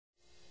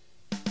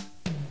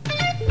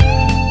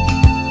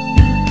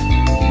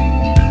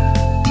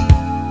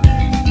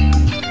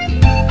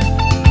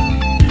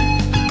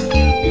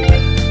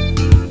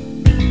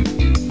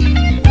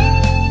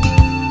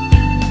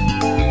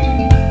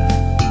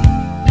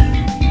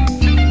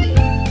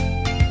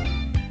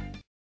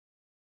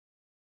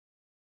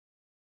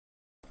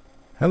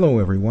Hello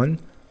everyone,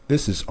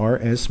 this is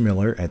R.S.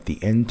 Miller at the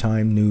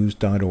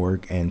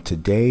endtimenews.org and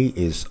today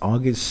is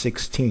August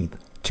 16th,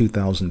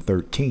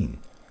 2013.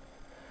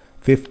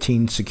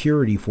 15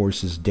 security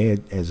forces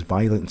dead as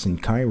violence in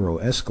Cairo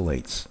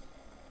escalates.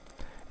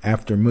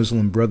 After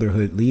Muslim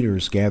Brotherhood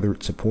leaders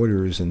gathered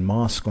supporters in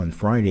mosque on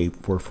Friday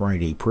for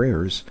Friday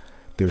prayers,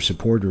 their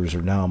supporters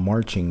are now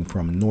marching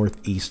from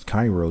northeast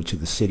Cairo to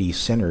the city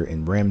center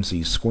in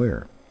Ramses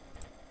Square.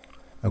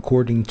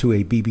 According to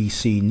a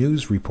BBC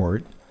News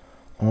report,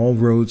 all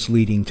roads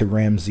leading to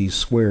Ramses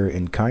Square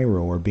in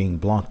Cairo are being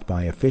blocked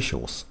by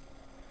officials.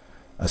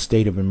 A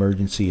state of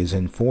emergency is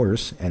in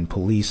force, and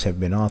police have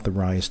been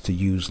authorized to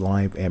use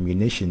live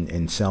ammunition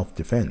in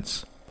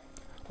self-defense.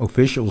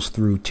 Officials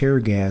threw tear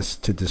gas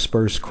to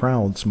disperse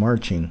crowds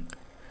marching.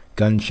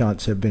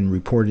 Gunshots have been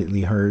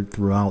reportedly heard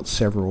throughout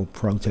several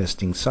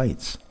protesting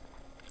sites.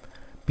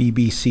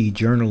 BBC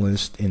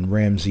journalists in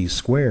Ramses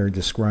Square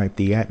described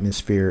the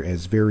atmosphere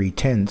as very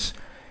tense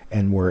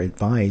and were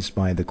advised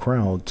by the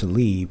crowd to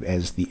leave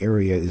as the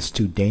area is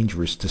too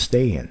dangerous to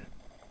stay in.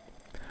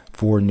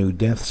 4 new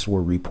deaths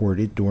were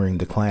reported during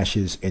the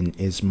clashes in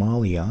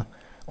Ismailia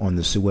on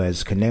the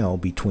Suez Canal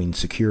between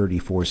security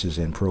forces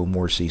and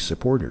pro-Morsi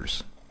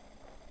supporters.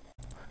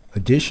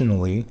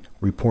 Additionally,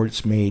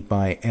 reports made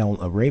by Al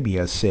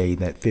Arabiya say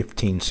that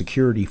 15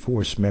 security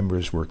force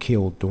members were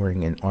killed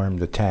during an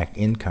armed attack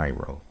in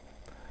Cairo.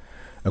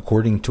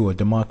 According to a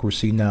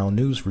Democracy Now!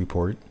 News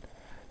report,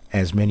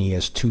 as many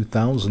as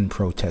 2,000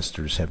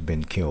 protesters have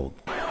been killed.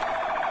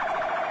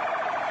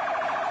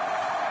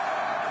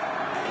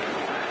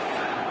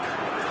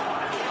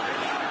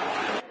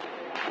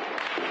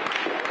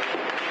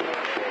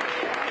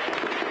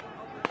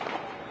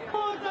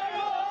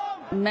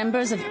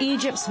 Members of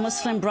Egypt's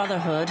Muslim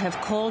Brotherhood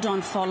have called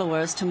on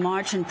followers to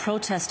march and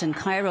protest in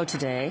Cairo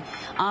today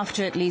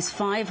after at least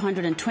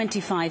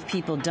 525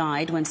 people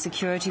died when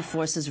security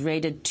forces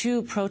raided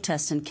 2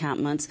 protest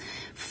encampments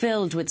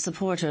filled with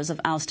supporters of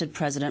ousted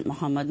President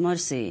Mohamed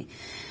Morsi.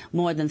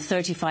 More than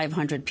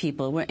 3,500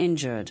 people were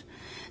injured.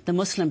 The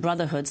Muslim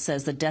Brotherhood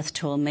says the death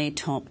toll may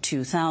top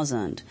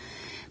 2,000.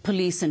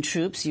 Police and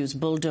troops used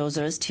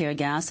bulldozers, tear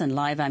gas and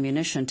live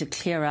ammunition to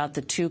clear out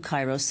the 2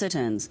 Cairo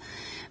sit-ins.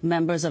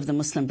 Members of the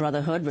Muslim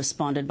Brotherhood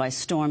responded by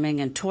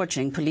storming and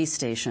torching police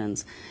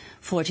stations.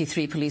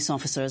 43 police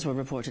officers were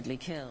reportedly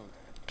killed.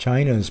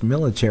 China's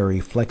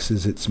military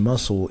flexes its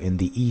muscle in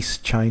the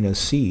East China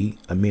Sea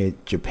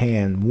amid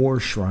Japan war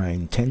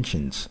shrine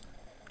tensions.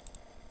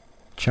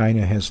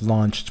 China has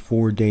launched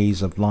 4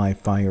 days of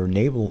live-fire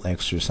naval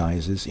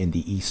exercises in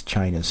the East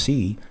China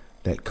Sea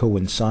that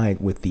coincide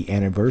with the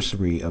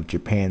anniversary of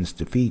Japan's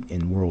defeat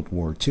in World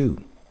War II.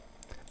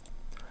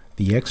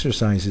 The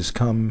exercises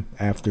come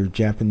after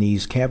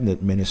Japanese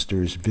cabinet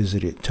ministers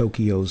visited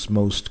Tokyo's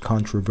most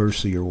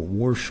controversial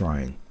war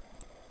shrine.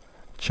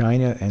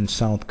 China and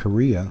South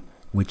Korea,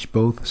 which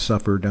both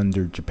suffered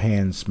under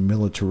Japan's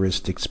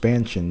militarist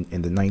expansion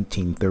in the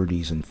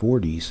 1930s and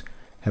 40s,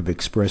 have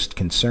expressed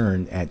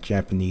concern at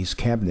Japanese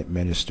cabinet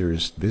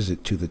ministers'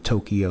 visit to the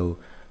Tokyo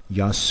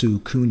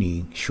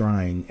Yasukuni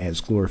Shrine as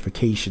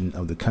glorification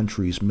of the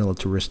country's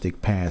militaristic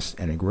past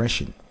and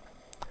aggression.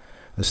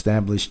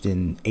 Established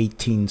in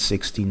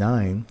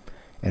 1869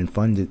 and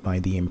funded by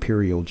the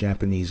Imperial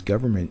Japanese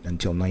government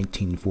until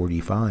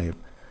 1945,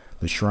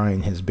 the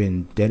shrine has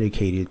been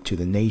dedicated to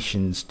the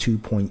nation's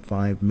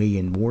 2.5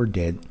 million war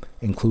dead,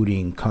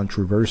 including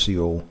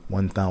controversial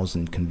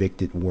 1,000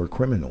 convicted war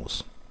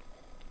criminals.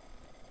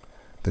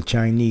 The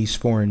Chinese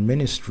Foreign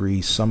Ministry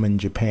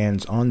summoned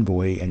Japan's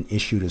envoy and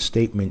issued a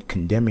statement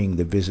condemning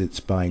the visits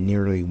by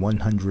nearly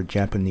 100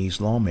 Japanese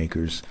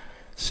lawmakers,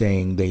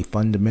 saying they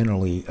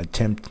fundamentally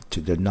attempt to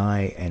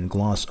deny and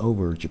gloss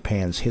over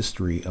Japan's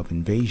history of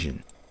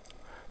invasion.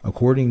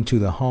 According to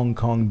the Hong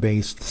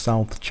Kong-based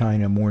South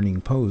China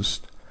Morning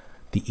Post,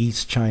 the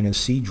East China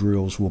Sea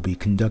drills will be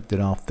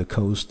conducted off the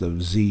coast of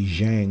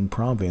Zhejiang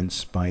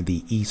province by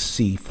the East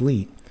Sea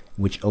Fleet,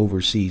 which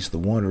oversees the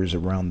waters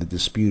around the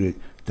disputed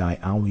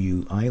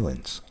Diaoyu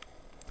Islands.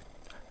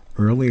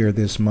 Earlier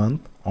this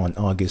month, on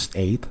August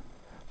 8th,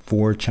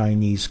 4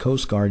 Chinese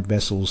Coast Guard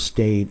vessels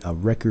stayed a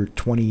record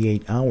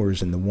 28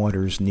 hours in the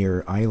waters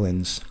near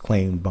islands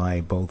claimed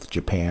by both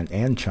Japan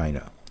and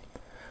China.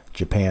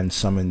 Japan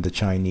summoned the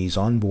Chinese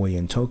envoy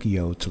in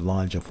Tokyo to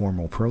lodge a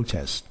formal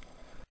protest.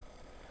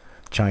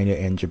 China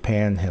and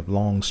Japan have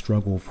long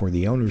struggled for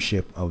the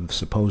ownership of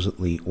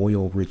supposedly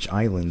oil-rich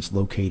islands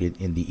located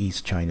in the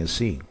East China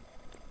Sea.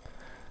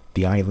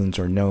 The islands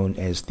are known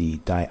as the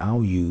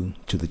Diaoyu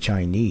to the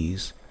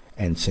Chinese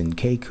and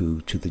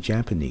Senkaku to the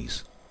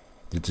Japanese.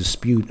 The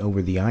dispute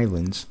over the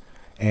islands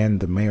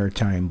and the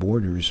maritime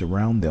borders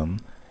around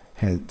them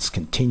has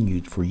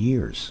continued for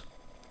years.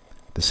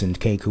 The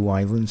Senkaku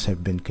Islands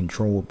have been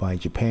controlled by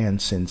Japan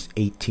since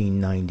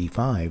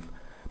 1895,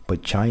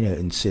 but China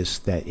insists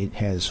that it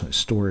has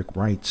historic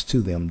rights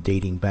to them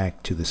dating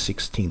back to the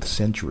 16th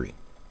century.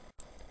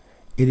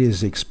 It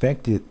is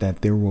expected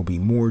that there will be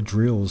more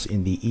drills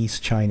in the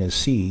East China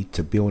Sea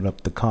to build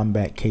up the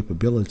combat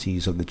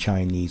capabilities of the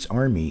Chinese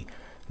army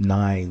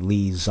Nai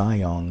Li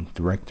Ziyong,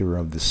 director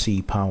of the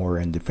Sea Power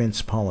and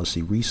Defense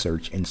Policy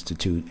Research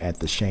Institute at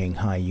the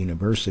Shanghai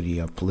University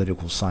of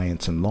Political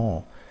Science and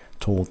Law,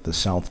 told the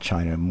South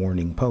China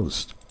Morning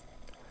Post.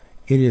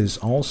 It is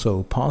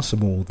also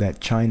possible that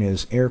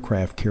China's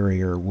aircraft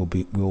carrier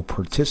will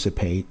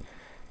participate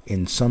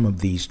in some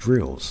of these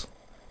drills.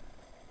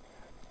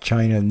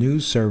 China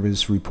News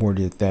Service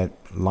reported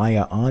that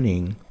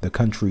Liaoning, the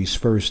country's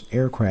first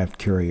aircraft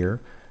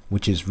carrier,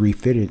 which is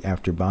refitted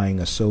after buying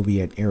a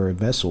Soviet-era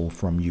vessel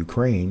from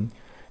Ukraine,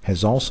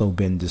 has also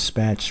been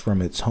dispatched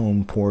from its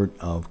home port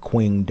of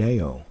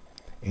Qingdao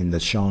in the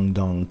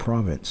Shandong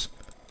province.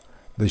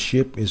 The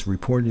ship is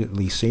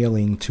reportedly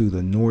sailing to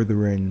the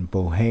northern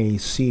Bohai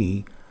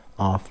Sea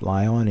off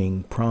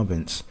Liaoning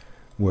province,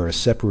 where a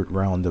separate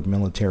round of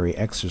military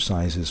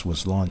exercises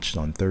was launched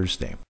on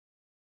Thursday.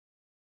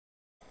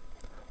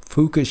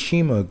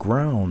 Fukushima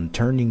Ground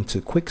Turning to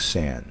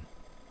Quicksand.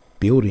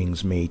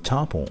 Buildings may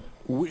topple.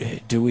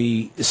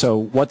 So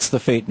what's the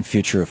fate and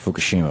future of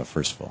Fukushima,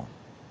 first of all?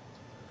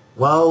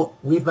 Well,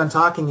 we've been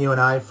talking, you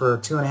and I, for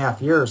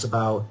 2.5 years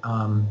about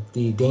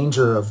the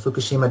danger of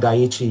Fukushima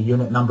Daiichi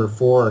Unit Number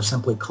 4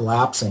 simply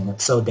collapsing.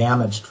 It's so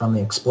damaged from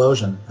the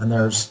explosion, and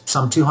there's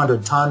some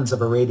 200 tons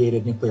of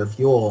irradiated nuclear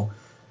fuel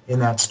in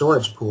that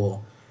storage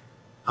pool.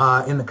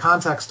 In the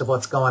context of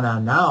what's going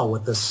on now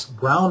with this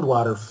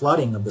groundwater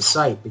flooding of the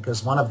site,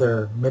 because one of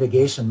their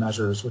mitigation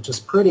measures, which is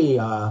pretty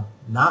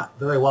not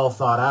very well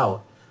thought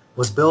out,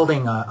 was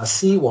building a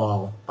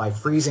seawall by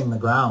freezing the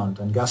ground.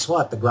 And guess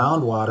what? The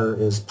groundwater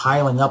is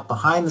piling up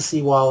behind the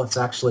seawall. It's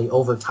actually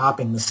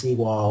overtopping the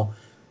seawall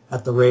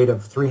at the rate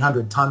of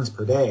 300 tons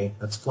per day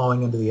that's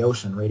flowing into the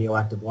ocean,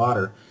 radioactive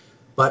water.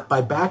 But by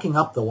backing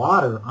up the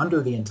water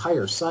under the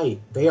entire site,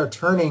 they are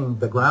turning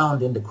the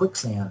ground into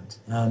quicksand,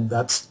 and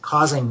that's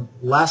causing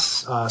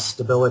less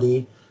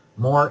stability,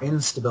 more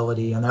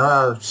instability. And there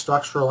are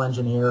structural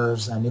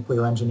engineers and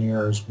nuclear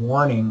engineers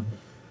warning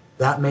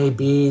that may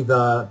be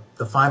the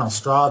final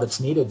straw that's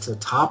needed to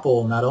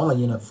topple not only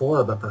Unit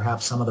 4, but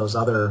perhaps some of those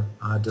other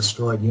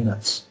destroyed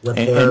units with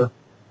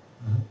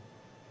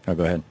Oh,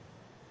 go ahead.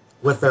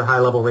 With their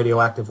high-level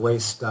radioactive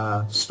waste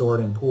stored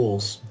in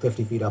pools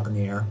 50 feet up in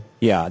the air.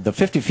 Yeah, the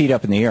 50 feet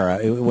up in the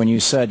air, when you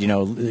said,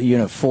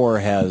 Unit 4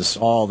 has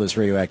all this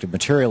radioactive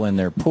material in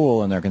their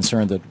pool and they're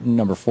concerned that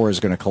number 4 is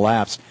going to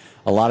collapse,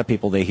 a lot of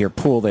people, they hear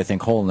pool, they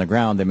think hole in the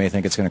ground, they may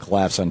think it's going to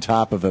collapse on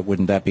top of it.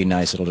 Wouldn't that be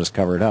nice? It'll just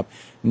cover it up.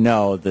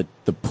 No, the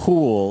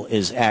pool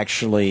is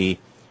actually,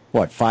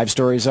 5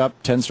 stories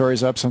up, 10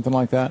 stories up, something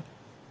like that?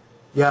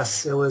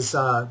 Yes, it was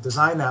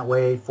designed that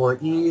way for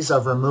ease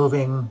of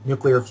removing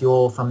nuclear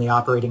fuel from the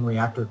operating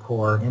reactor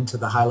core into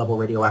the high-level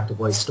radioactive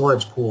waste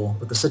storage pool.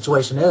 But the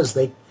situation is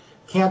they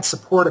can't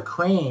support a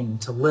crane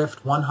to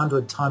lift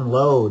 100-ton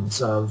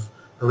loads of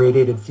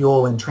irradiated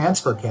fuel in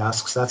transfer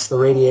casks. That's the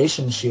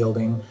radiation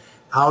shielding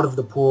out of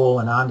the pool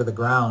and onto the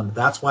ground.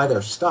 That's why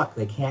they're stuck.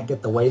 They can't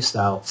get the waste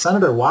out.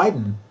 Senator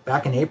Wyden,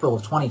 back in April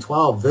of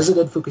 2012,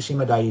 visited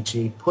Fukushima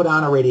Daiichi, put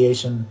on a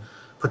radiation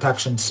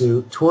protection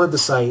suit, toured the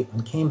site,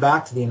 and came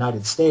back to the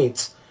United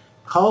States,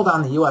 called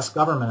on the U.S.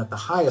 government at the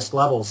highest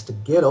levels to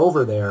get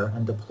over there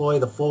and deploy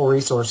the full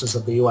resources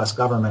of the U.S.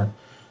 government.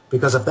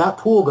 Because if that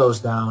pool goes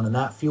down and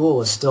that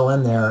fuel is still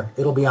in there,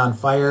 it'll be on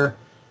fire,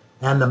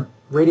 and the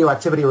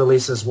radioactivity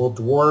releases will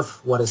dwarf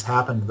what has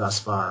happened thus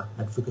far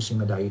at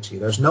Fukushima Daiichi.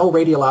 There's no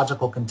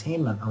radiological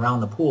containment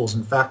around the pools.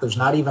 In fact, there's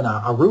not even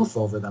a roof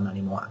over them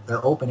anymore.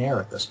 They're open air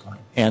at this point.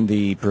 And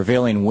the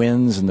prevailing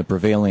winds and the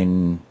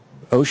prevailing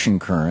ocean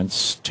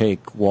currents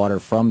take water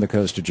from the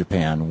coast of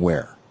Japan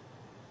where?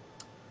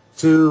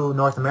 To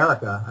North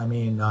America. I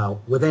mean,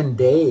 within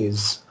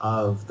days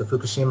of the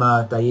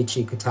Fukushima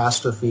Daiichi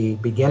catastrophe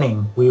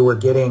beginning, we were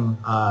getting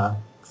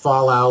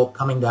fallout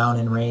coming down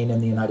in rain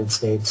in the United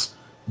States,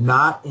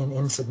 not in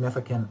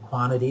insignificant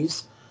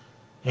quantities.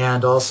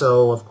 And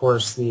also, of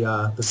course,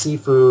 the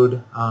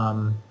seafood,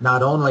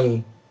 not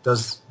only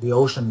does the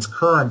ocean's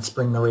currents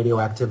bring the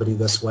radioactivity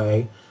this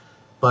way,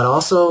 but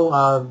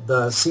also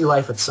the sea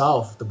life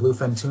itself, the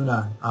bluefin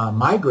tuna,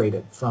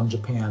 migrated from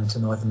Japan to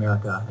North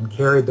America and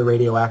carried the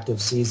radioactive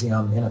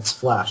cesium in its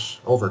flesh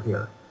over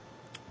here.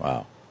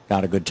 Wow.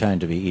 Not a good time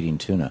to be eating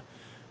tuna,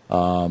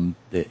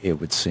 it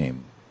would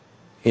seem.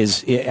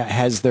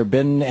 Has there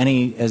been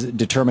any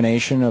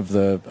determination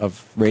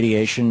of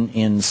radiation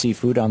in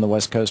seafood on the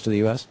west coast of the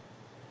U.S.?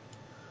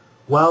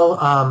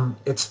 Well,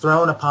 it's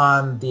thrown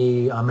upon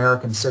the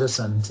American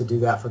citizen to do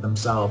that for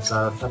themselves.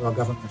 Our federal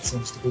government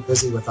seems to be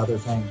busy with other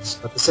things.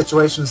 But the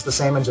situation's the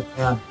same in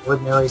Japan.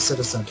 Ordinary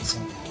citizens.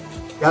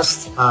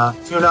 Yes,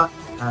 tuna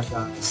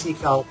and sea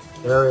kelp,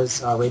 there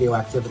is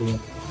radioactivity in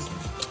it.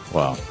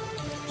 Wow.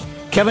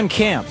 Kevin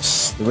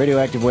Camps, the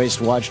radioactive waste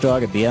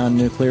watchdog at Beyond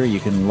Nuclear. You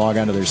can log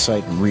onto their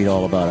site and read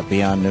all about it,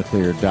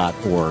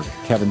 beyondnuclear.org.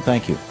 Kevin,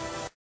 thank you.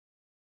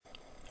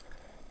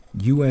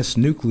 U.S.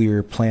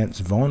 nuclear plants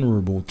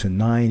vulnerable to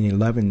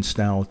 9/11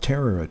 style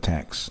terror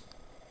attacks.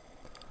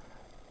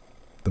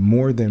 The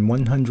more than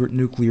 100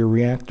 nuclear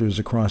reactors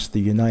across the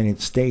United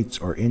States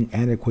are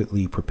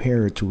inadequately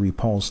prepared to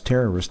repulse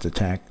terrorist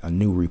attack, a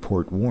new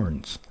report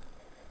warns.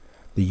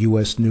 The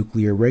U.S.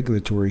 Nuclear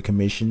Regulatory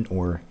Commission,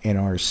 or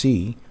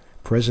NRC,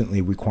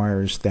 presently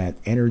requires that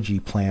energy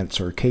plants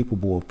are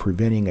capable of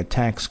preventing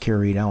attacks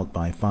carried out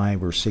by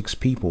 5 or 6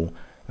 people,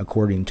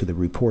 according to the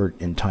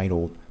report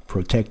entitled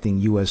Protecting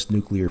U.S.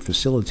 Nuclear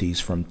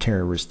Facilities from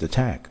Terrorist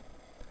Attack.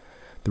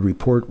 The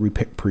report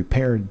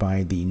prepared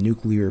by the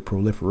Nuclear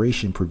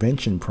Proliferation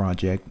Prevention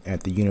Project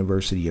at the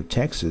University of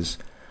Texas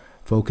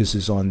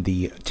focuses on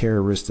the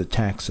terrorist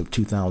attacks of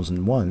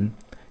 2001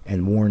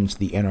 and warns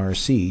the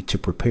NRC to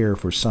prepare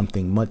for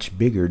something much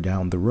bigger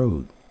down the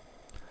road.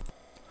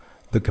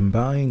 The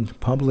combined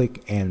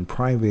public and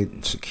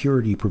private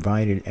security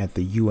provided at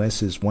the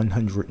U.S.'s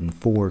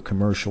 104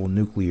 commercial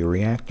nuclear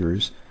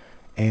reactors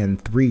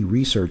and 3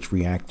 research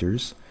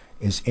reactors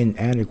is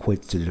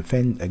inadequate to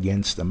defend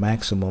against a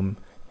maximum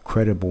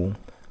credible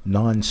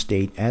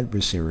non-state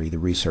adversary, the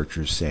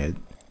researchers said,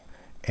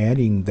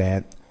 adding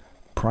that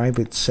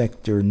private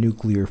sector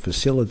nuclear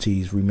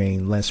facilities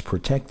remain less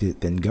protected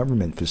than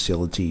government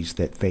facilities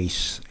that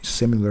face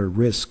similar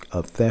risk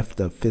of theft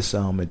of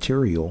fissile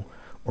material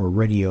or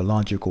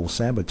radiological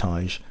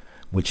sabotage,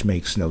 which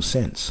makes no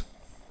sense.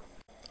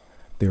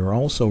 There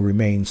also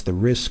remains the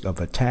risk of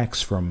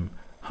attacks from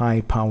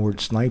high-powered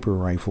sniper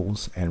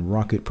rifles and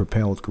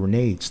rocket-propelled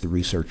grenades, the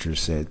researchers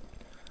said.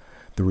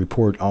 The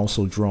report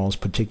also draws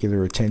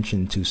particular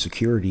attention to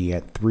security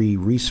at 3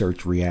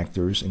 research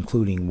reactors,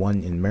 including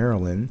one in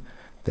Maryland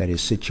that is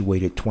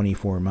situated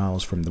 24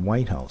 miles from the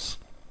White House.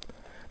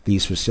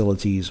 These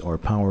facilities are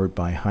powered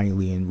by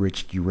highly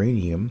enriched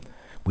uranium,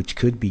 which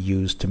could be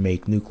used to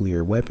make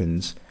nuclear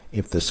weapons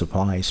if the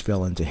supplies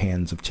fell into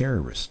hands of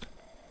terrorists.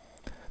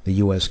 The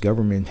U.S.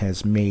 government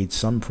has made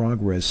some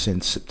progress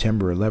since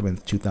September 11,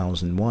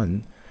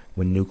 2001,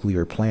 when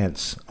nuclear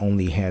plants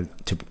only had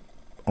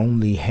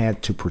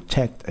to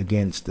protect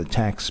against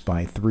attacks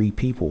by 3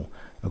 people,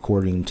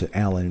 according to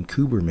Alan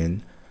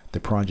Kuberman, the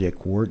project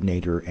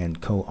coordinator and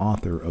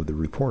co-author of the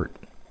report.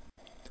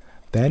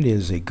 That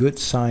is a good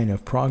sign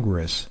of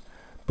progress,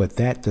 but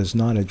that does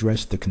not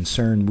address the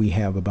concern we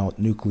have about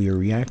nuclear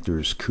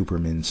reactors,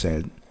 Kuberman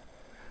said.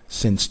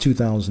 Since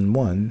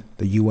 2001,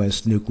 the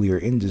U.S. nuclear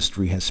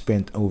industry has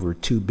spent over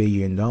 $2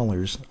 billion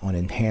on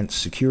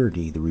enhanced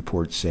security, the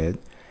report said,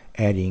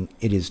 adding,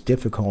 it is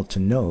difficult to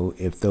know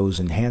if those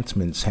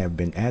enhancements have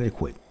been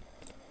adequate.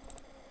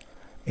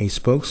 A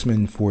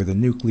spokesman for the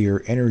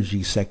nuclear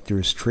energy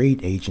sector's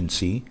trade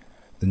agency,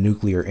 the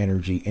Nuclear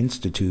Energy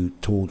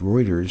Institute, told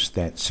Reuters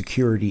that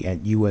security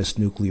at U.S.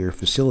 nuclear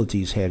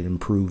facilities had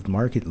improved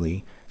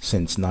markedly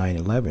since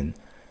 9/11,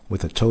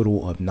 with a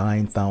total of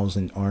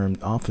 9,000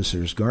 armed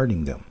officers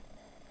guarding them.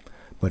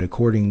 But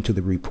according to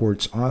the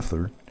report's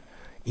author,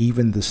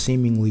 even the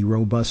seemingly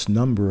robust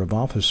number of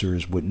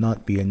officers would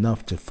not be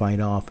enough to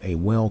fight off a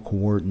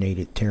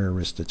well-coordinated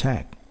terrorist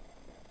attack.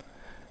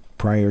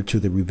 Prior to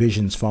the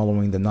revisions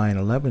following the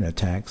 9/11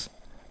 attacks,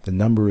 the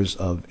numbers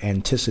of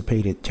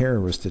anticipated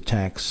terrorist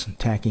attacks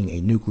attacking a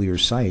nuclear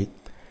site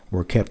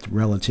were kept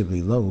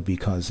relatively low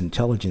because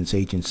intelligence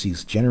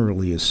agencies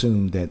generally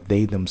assumed that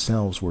they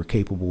themselves were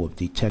capable of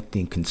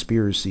detecting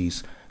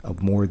conspiracies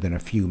of more than a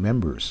few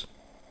members.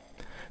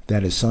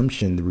 That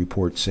assumption, the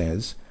report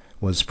says,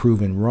 was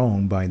proven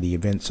wrong by the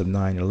events of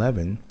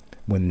 9/11,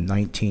 when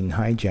 19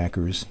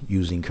 hijackers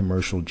using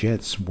commercial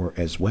jets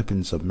as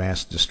weapons of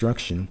mass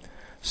destruction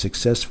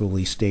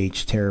successfully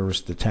staged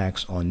terrorist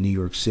attacks on New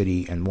York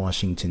City and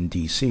Washington,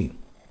 D.C.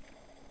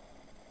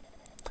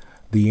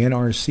 The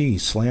NRC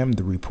slammed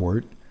the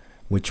report,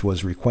 which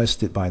was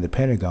requested by the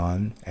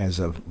Pentagon as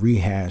a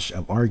rehash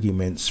of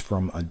arguments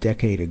from a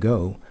decade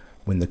ago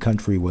when the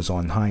country was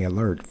on high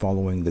alert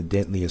following the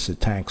deadliest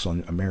attacks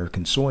on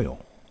American soil.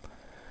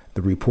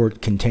 The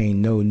report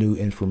contained no new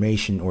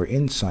information or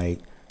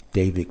insight,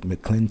 David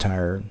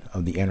McClintyre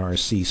of the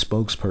NRC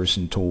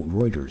spokesperson told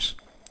Reuters.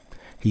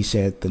 He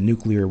said the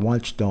nuclear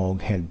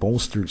watchdog had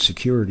bolstered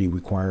security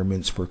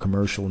requirements for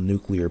commercial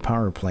nuclear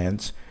power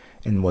plants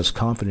and was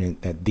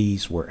confident that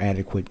these were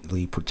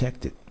adequately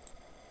protected.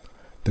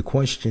 The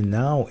question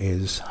now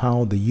is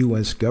how the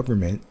U.S.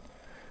 government,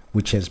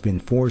 which has been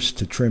forced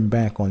to trim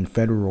back on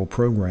federal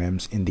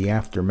programs in the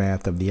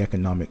aftermath of the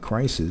economic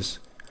crisis,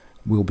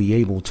 will be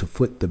able to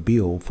foot the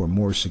bill for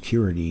more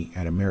security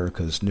at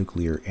America's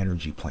nuclear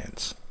energy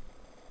plants.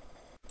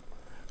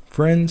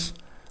 Friends,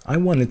 I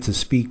wanted to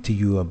speak to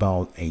you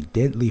about a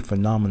deadly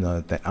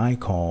phenomena that I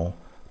call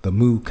the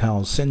moo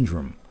cow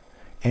syndrome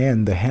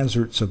and the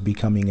hazards of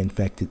becoming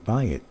infected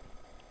by it.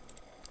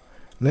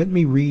 Let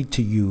me read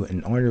to you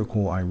an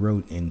article I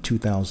wrote in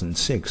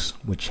 2006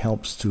 which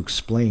helps to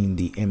explain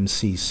the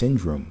MC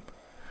syndrome.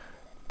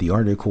 The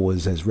article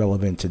is as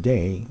relevant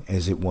today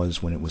as it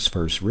was when it was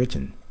first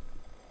written.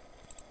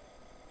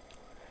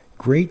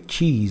 Great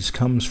cheese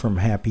comes from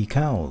happy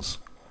cows,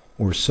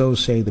 or so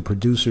say the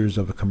producers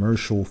of a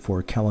commercial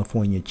for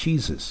California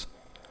cheeses.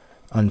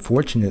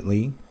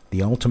 Unfortunately,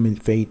 the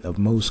ultimate fate of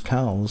most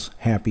cows,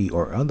 happy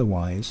or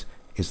otherwise,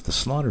 is the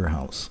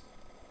slaughterhouse.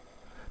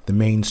 The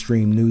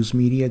mainstream news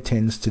media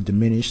tends to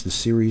diminish the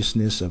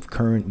seriousness of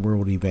current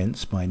world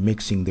events by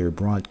mixing their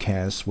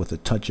broadcasts with a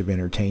touch of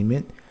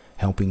entertainment,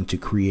 helping to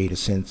create a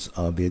sense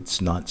of it's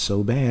not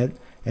so bad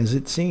as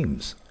it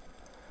seems.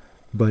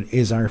 But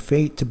is our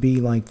fate to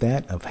be like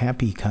that of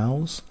happy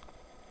cows?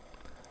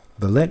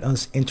 The let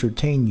us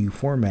entertain you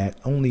format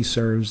only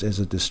serves as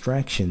a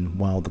distraction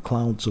while the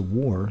clouds of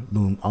war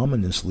loom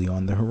ominously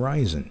on the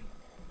horizon.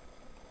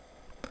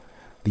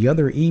 The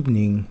other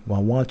evening,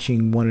 while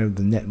watching one of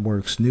the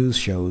network's news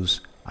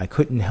shows, I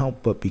couldn't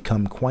help but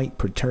become quite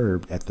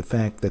perturbed at the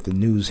fact that the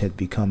news had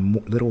become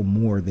little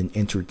more than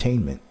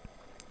entertainment.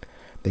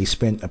 They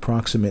spent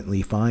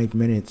approximately 5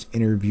 minutes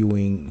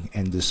interviewing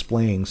and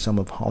displaying some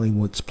of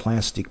Hollywood's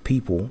plastic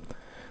people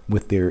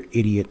with their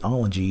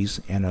idiotologies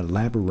and a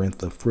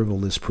labyrinth of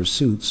frivolous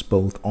pursuits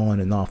both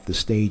on and off the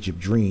stage of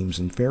dreams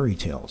and fairy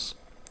tales.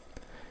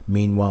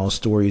 Meanwhile,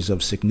 stories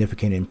of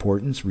significant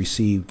importance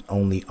received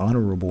only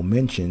honorable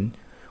mention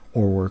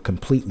or were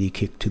completely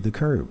kicked to the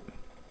curb.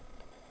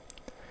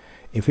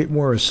 If it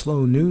were a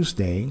slow news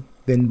day,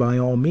 then by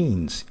all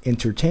means,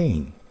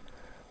 entertain.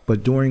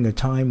 But during a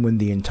time when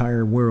the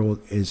entire world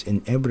is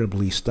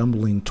inevitably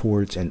stumbling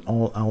towards an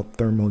all-out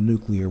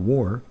thermonuclear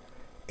war,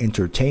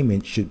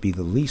 entertainment should be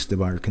the least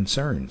of our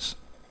concerns.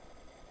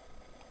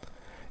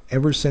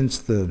 Ever since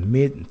the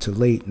mid to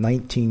late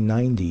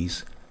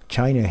 1990s,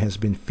 China has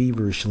been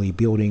feverishly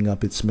building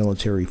up its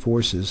military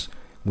forces,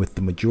 with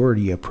the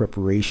majority of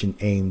preparation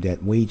aimed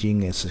at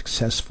waging a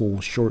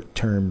successful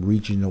short-term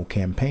regional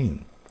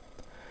campaign.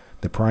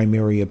 The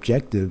primary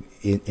objective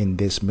in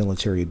this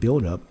military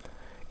buildup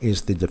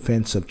is the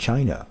defense of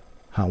China.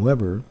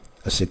 However,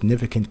 a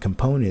significant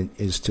component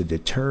is to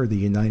deter the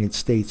United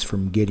States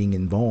from getting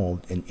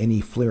involved in any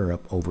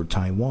flare-up over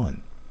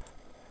Taiwan.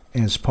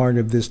 As part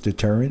of this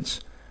deterrence,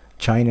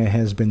 China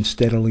has been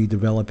steadily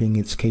developing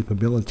its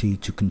capability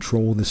to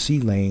control the sea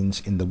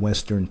lanes in the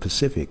Western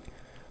Pacific,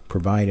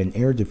 provide an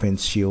air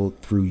defense shield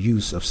through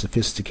use of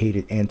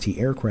sophisticated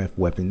anti-aircraft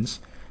weapons,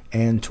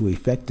 and to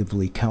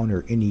effectively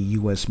counter any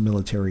U.S.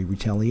 military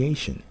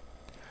retaliation.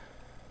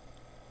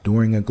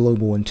 During a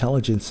global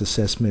intelligence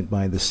assessment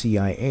by the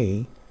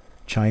CIA,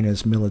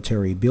 China's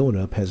military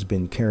buildup has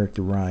been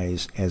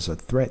characterized as a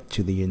threat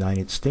to the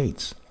United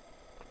States.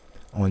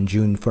 On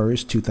June 1,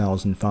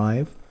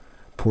 2005,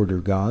 Porter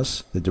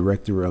Goss, the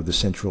director of the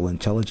Central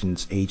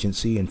Intelligence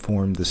Agency,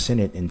 informed the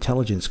Senate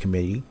Intelligence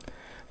Committee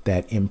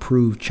that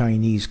improved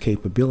Chinese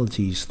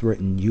capabilities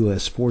threaten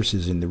U.S.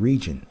 forces in the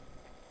region.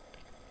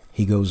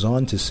 He goes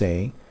on to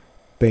say,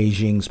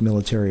 Beijing's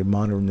military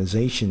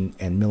modernization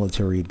and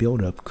military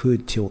buildup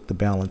could tilt the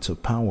balance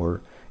of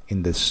power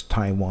in this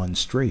Taiwan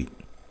Strait.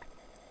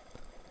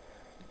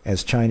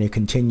 As China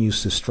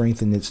continues to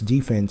strengthen its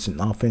defense and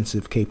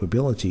offensive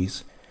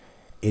capabilities,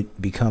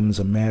 it becomes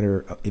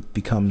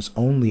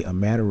only a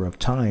matter of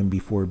time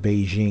before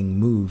Beijing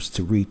moves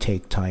to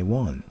retake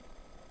Taiwan.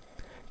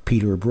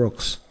 Peter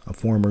Brooks, a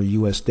former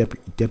U.S.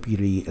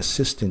 Deputy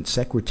Assistant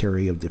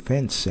Secretary of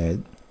Defense,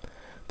 said,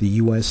 "The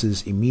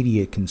U.S.'s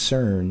immediate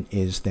concern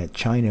is that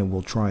China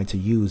will try to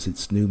use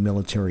its new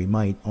military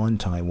might on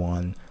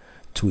Taiwan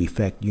to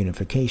effect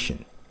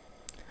unification.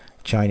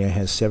 China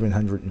has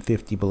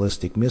 750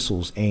 ballistic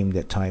missiles aimed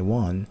at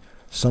Taiwan,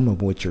 some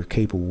of which are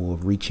capable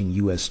of reaching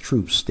U.S.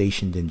 troops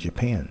stationed in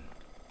Japan.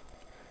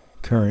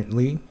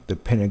 Currently, the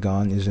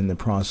Pentagon is in the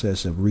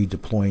process of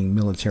redeploying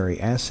military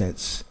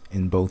assets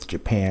in both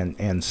Japan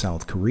and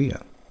South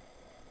Korea.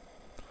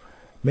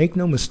 Make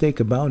no mistake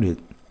about it,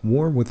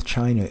 war with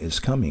China is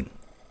coming.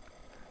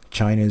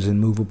 China's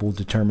immovable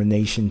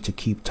determination to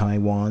keep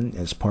Taiwan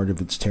as part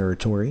of its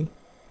territory,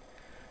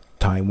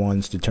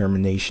 Taiwan's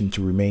determination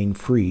to remain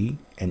free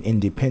and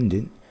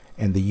independent,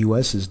 and the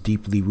U.S.'s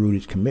deeply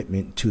rooted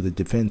commitment to the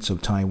defense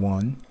of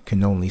Taiwan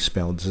can only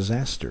spell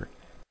disaster.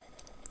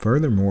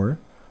 Furthermore,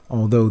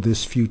 although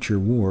this future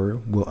war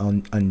will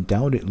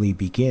undoubtedly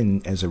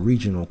begin as a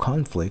regional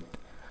conflict,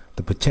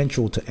 the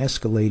potential to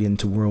escalate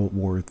into World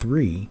War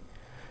III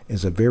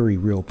is a very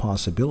real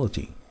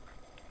possibility.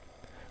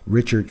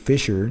 Richard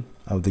Fisher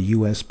of the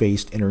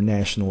U.S.-based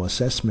International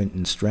Assessment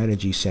and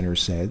Strategy Center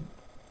said,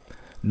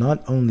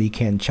 "Not only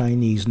can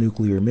Chinese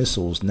nuclear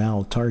missiles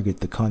now target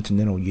the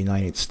continental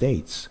United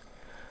States,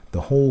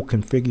 the whole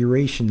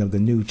configuration of the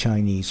new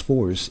Chinese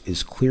force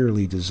is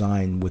clearly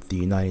designed with the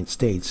United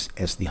States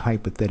as the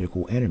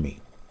hypothetical enemy.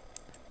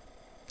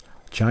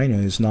 China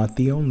is not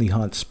the only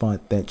hot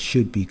spot that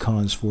should be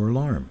cause for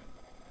alarm.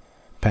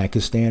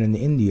 Pakistan and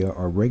India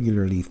are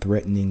regularly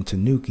threatening to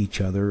nuke each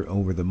other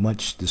over the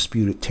much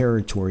disputed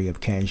territory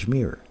of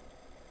Kashmir.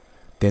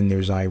 Then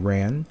there's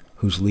Iran,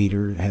 whose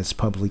leader has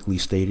publicly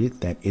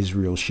stated that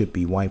Israel should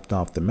be wiped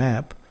off the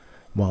map,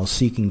 while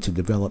seeking to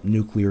develop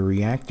nuclear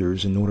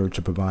reactors in order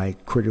to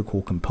provide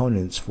critical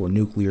components for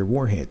nuclear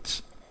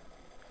warheads.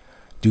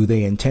 Do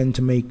they intend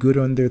to make good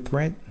on their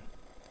threat?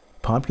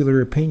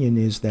 Popular opinion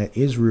is that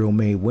Israel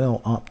may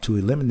well opt to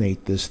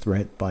eliminate this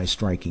threat by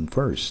striking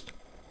first.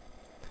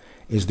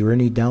 Is there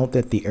any doubt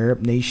that the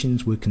Arab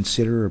nations would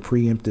consider a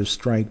preemptive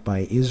strike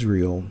by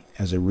Israel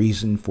as a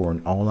reason for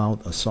an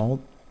all-out assault?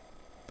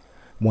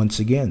 Once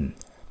again,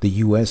 the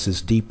U.S.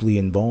 is deeply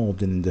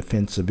involved in the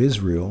defense of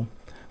Israel,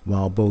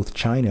 while both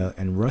China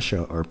and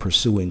Russia are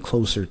pursuing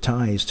closer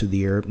ties to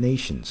the Arab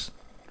nations.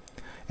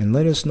 And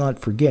let us not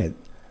forget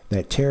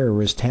that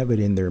terrorists have it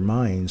in their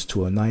minds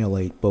to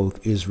annihilate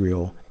both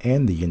Israel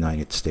and the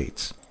United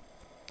States.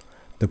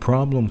 The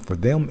problem for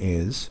them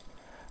is,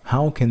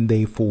 how can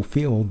they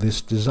fulfill this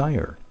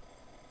desire?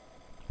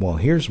 Well,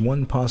 here's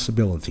one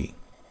possibility.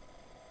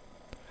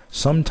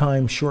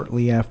 Sometime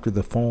shortly after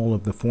the fall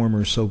of the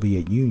former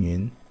Soviet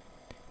Union,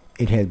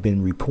 it had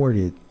been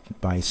reported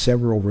by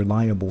several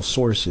reliable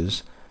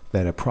sources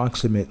that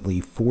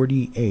approximately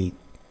 48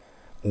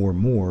 or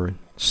more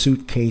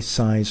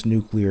suitcase-sized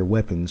nuclear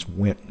weapons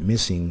went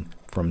missing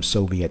from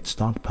Soviet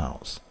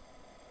stockpiles.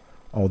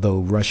 Although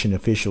Russian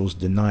officials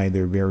deny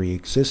their very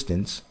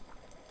existence,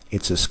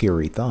 it's a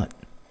scary thought.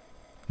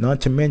 Not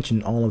to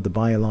mention all of the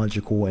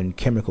biological and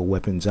chemical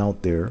weapons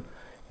out there,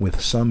 with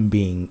some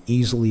being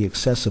easily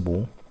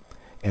accessible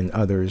and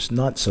others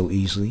not so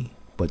easily,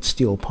 but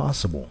still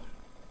possible.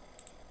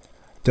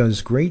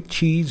 Does great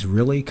cheese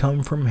really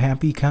come from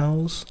happy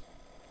cows?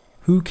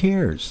 Who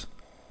cares?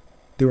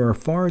 There are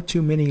far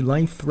too many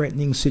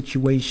life-threatening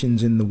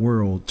situations in the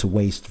world to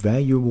waste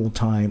valuable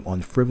time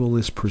on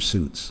frivolous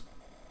pursuits.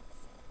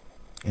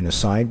 In a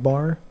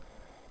sidebar,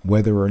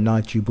 whether or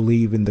not you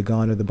believe in the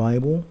God of the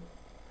Bible,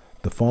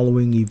 the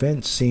following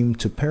events seem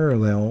to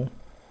parallel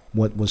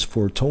what was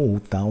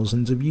foretold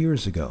thousands of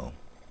years ago.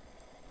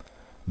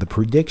 The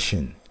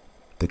prediction: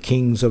 the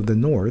kings of the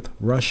north,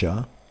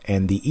 Russia,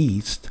 and the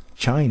east,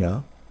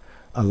 China,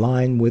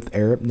 align with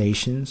Arab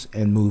nations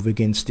and move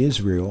against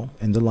Israel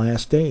in the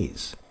last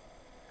days.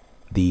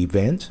 The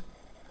event: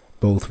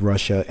 both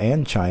Russia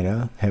and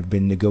China have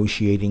been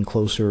negotiating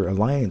closer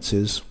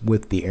alliances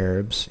with the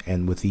Arabs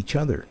and with each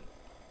other.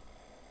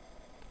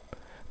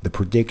 The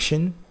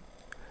prediction: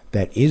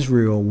 that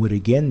Israel would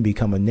again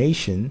become a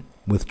nation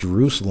with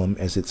Jerusalem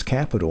as its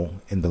capital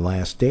in the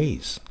last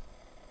days.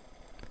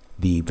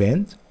 The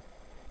event: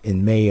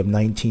 in May of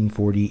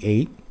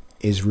 1948,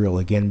 Israel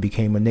again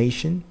became a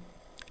nation,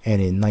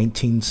 and in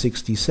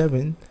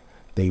 1967,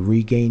 they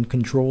regained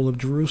control of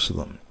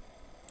Jerusalem.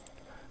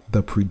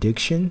 The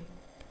prediction: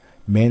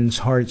 men's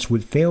hearts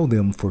would fail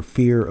them for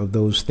fear of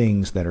those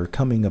things that are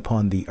coming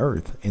upon the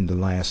earth in the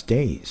last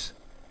days.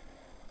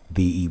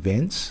 The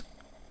events: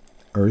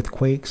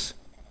 earthquakes,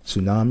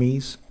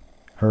 tsunamis,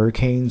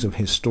 hurricanes of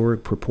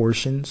historic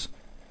proportions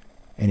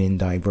and in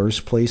diverse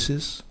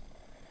places,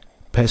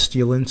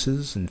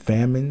 pestilences and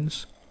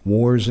famines,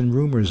 wars and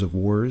rumors of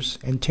wars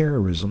and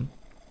terrorism,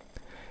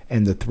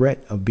 and the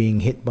threat of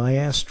being hit by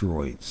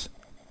asteroids,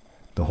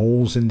 the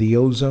holes in the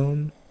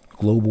ozone,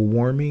 global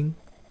warming,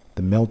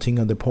 the melting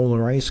of the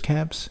polar ice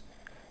caps,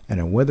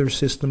 and a weather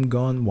system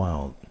gone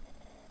wild.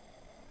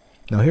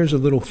 Now here's a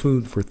little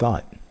food for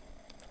thought.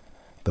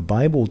 The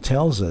Bible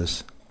tells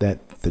us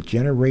that the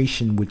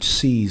generation which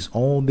sees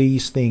all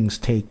these things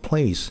take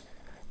place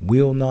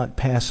will not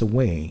pass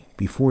away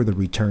before the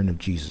return of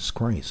Jesus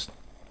Christ.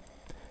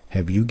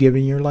 Have you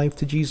given your life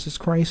to Jesus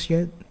Christ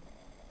yet?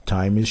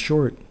 Time is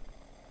short.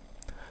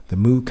 The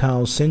moo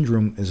cow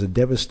syndrome is a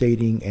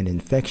devastating and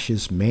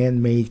infectious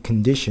man-made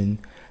condition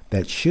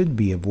that should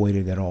be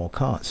avoided at all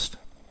costs,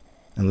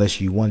 unless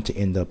you want to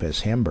end up as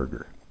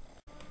hamburger.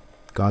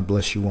 God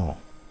bless you all.